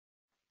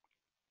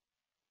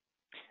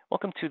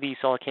Welcome to the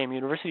SolidCAM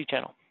University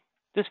channel.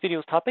 This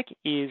video's topic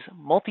is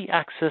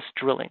multi-axis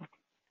drilling.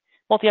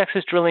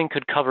 Multi-axis drilling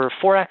could cover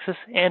 4-axis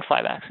and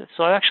 5-axis.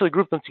 So I've actually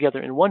grouped them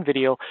together in one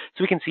video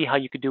so we can see how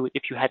you could do it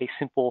if you had a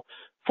simple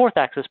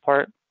 4th-axis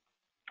part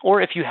or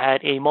if you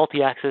had a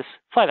multi-axis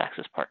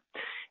 5-axis part.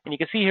 And you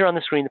can see here on the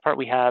screen the part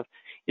we have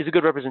is a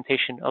good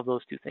representation of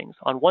those two things.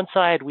 On one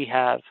side we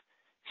have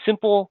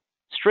simple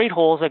straight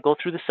holes that go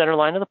through the center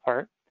line of the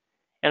part,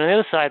 and on the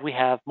other side we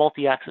have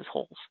multi-axis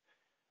holes.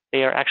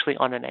 They are actually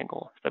on an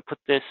angle. If I put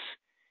this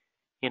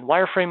in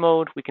wireframe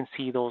mode, we can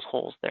see those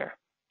holes there.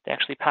 They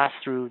actually pass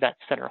through that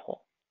center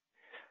hole.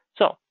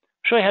 So I'll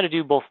show you how to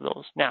do both of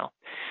those. Now,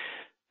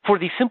 for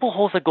the simple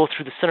holes that go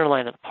through the center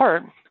line of the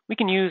part, we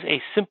can use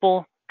a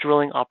simple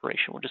drilling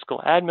operation. We'll just go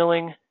add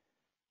milling,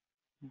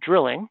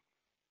 drilling,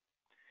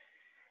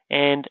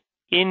 and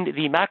in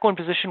the Mach 1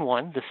 position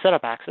 1, the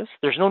setup axis,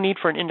 there's no need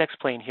for an index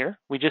plane here.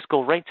 We just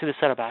go right to the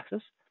setup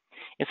axis.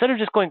 Instead of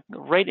just going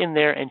right in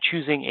there and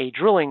choosing a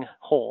drilling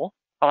hole,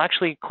 I'll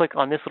actually click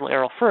on this little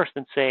arrow first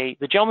and say,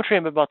 the geometry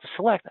I'm about to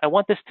select, I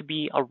want this to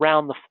be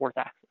around the 4th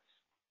axis.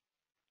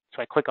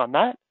 So I click on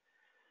that.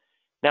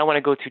 Now when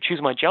I go to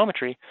choose my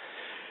geometry,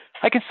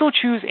 I can still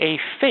choose a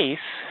face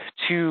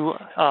to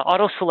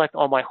auto-select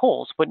all my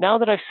holes. But now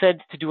that I've said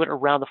to do it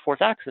around the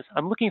 4th axis,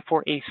 I'm looking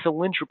for a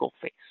cylindrical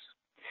face.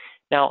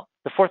 Now,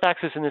 the 4th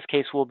axis in this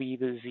case will be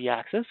the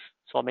z-axis.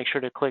 So I'll make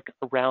sure to click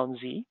around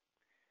z.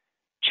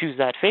 Choose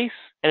that face,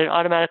 and it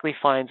automatically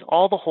finds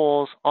all the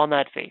holes on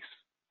that face.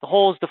 The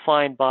hole is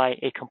defined by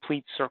a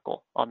complete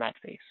circle on that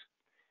face.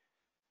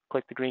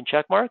 Click the green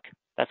check mark.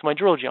 That's my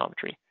drill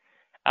geometry.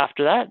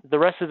 After that, the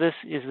rest of this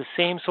is the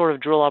same sort of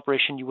drill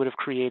operation you would have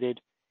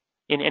created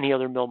in any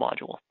other mill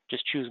module.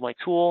 Just choose my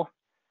tool,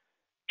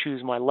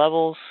 choose my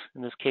levels.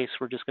 In this case,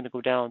 we're just going to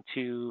go down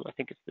to, I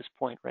think it's this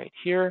point right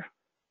here,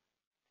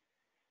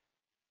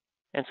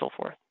 and so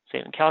forth.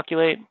 Save and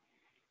calculate.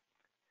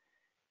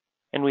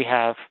 And we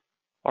have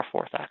our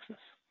 4th axis.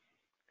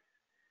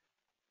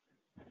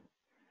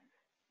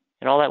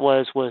 And all that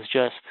was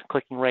just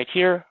clicking right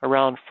here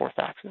around 4th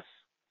axis.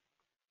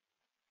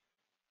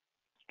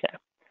 Okay,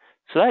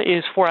 so that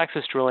is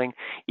 4-axis drilling.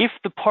 If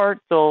the part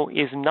though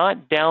is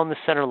not down the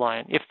center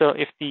line, if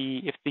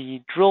the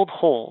drilled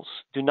holes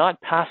do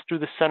not pass through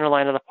the center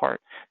line of the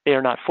part, they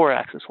are not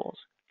 4-axis holes.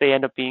 They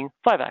end up being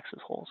 5-axis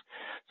holes.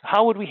 So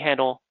how would we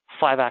handle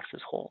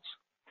 5-axis holes?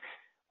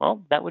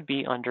 Well, that would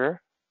be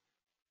under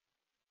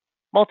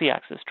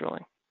multi-axis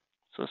drilling.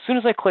 So as soon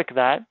as I click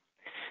that,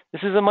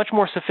 this is a much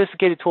more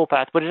sophisticated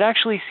toolpath, but it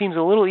actually seems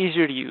a little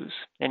easier to use,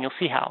 and you'll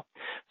see how.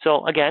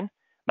 So again,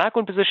 Mach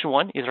 1 position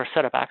 1 is our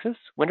setup axis.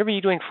 Whenever you're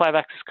doing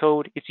 5-axis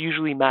code, it's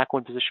usually Mach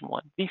 1 position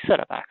 1, the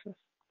setup axis.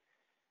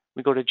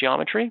 We go to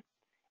geometry,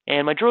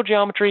 and my drill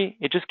geometry,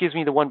 it just gives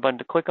me the one button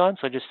to click on,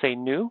 so I just say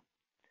new.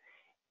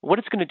 What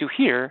it's going to do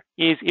here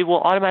is it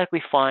will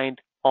automatically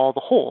find all the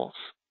holes.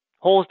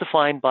 Holes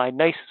defined by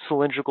nice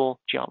cylindrical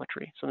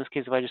geometry. So in this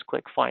case, if I just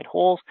click find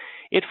holes,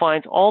 it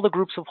finds all the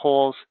groups of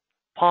holes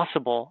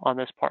possible on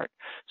this part.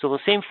 So the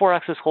same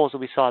 4-axis holes that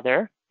we saw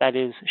there, that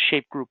is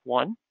shape group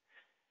 1.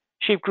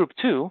 Shape group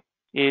 2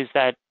 is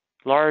that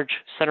large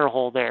center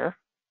hole there.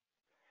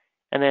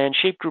 And then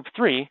shape group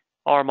 3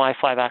 are my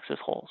 5-axis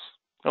holes.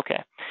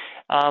 Okay.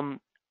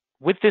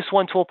 With this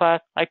one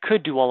toolpath, I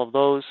could do all of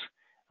those,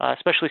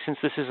 especially since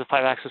this is a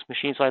 5-axis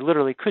machine, so I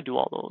literally could do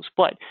all those.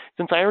 But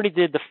since I already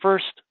did the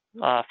first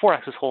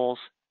 4-axis holes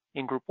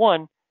in group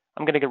 1,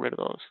 I'm going to get rid of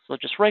those. So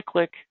just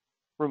right-click,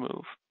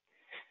 remove.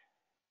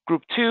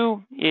 Group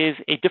 2 is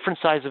a different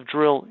size of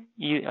drill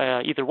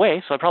either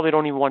way, so I probably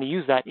don't even want to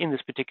use that in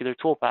this particular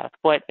toolpath.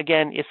 But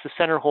again, it's the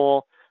center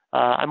hole.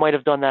 I might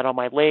have done that on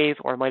my lathe,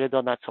 or I might have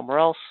done that somewhere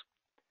else.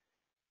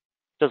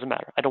 Doesn't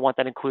matter. I don't want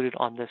that included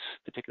on this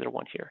particular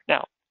one here.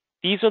 Now,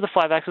 these are the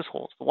 5-axis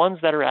holes, the ones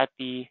that are at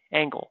the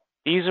angle.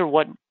 These are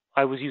what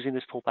I was using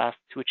this toolpath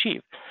to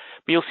achieve.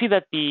 But you'll see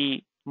that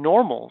the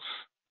normals,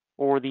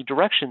 or the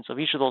directions of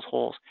each of those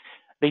holes,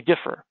 they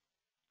differ.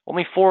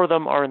 Only 4 of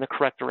them are in the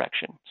correct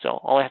direction. So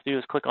all I have to do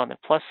is click on the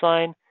plus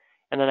sign,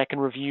 and then I can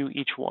review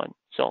each one.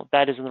 So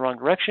that is in the wrong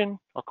direction.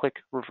 I'll click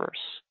reverse.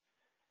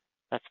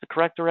 That's the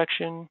correct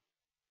direction.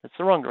 That's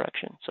the wrong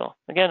direction. So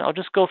again, I'll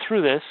just go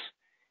through this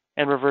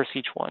and reverse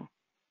each one.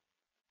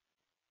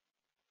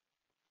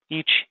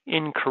 Each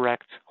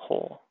incorrect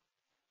hole.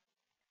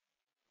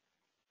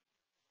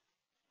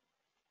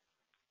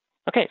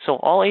 Okay, so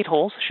all 8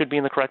 holes should be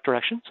in the correct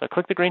direction. So I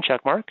click the green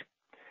check mark.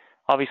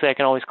 Obviously, I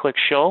can always click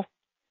show.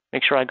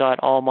 Make sure I got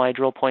all my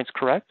drill points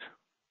correct.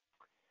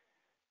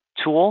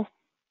 Tool,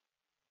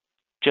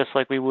 just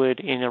like we would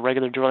in a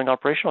regular drilling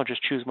operation, I'll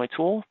just choose my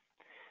tool.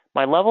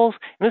 My levels,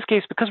 in this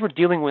case, because we're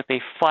dealing with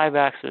a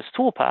 5-axis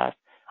toolpath,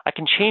 I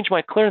can change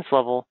my clearance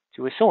level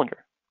to a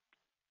cylinder.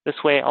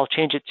 This way, I'll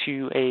change it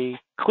to a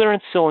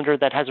clearance cylinder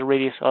that has a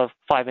radius of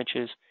 5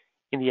 inches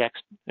in the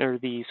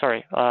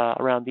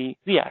around the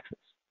z-axis.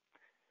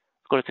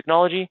 Go to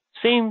technology,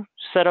 same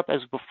setup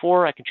as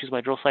before. I can choose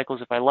my drill cycles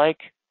if I like.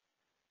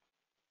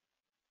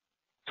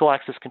 Tool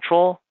axis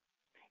control.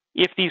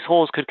 If these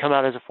holes could come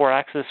out as a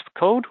 4-axis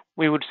code,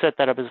 we would set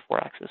that up as a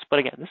 4-axis. But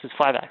again, this is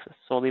 5-axis,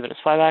 so I'll leave it as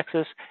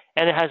 5-axis,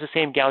 and it has the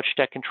same gouge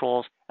deck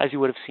controls as you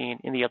would have seen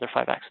in the other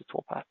 5-axis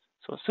toolpaths.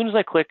 So as soon as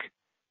I click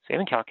Save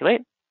and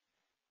Calculate,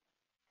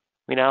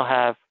 we now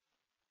have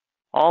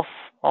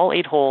all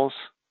 8 holes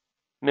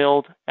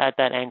milled at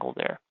that angle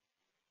there.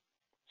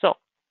 So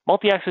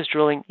multi-axis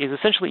drilling is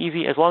essentially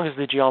easy as long as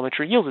the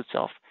geometry yields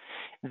itself.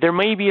 There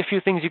may be a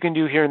few things you can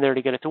do here and there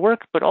to get it to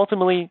work, but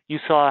ultimately you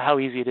saw how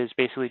easy it is.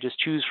 Basically just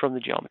choose from the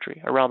geometry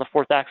around the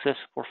 4th axis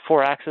for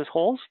 4-axis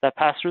holes that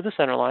pass through the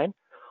center line,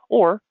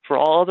 or for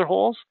all other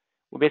holes,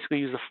 we basically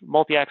use the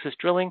multi-axis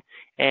drilling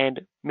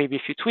and maybe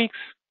a few tweaks,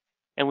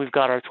 and we've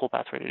got our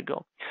toolpath ready to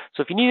go.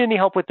 So if you need any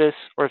help with this,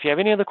 or if you have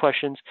any other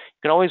questions,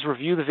 you can always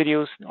review the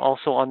videos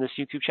also on this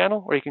YouTube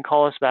channel, or you can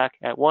call us back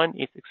at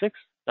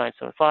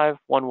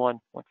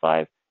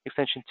 1-866-975-1115,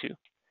 extension 2.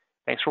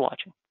 Thanks for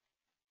watching.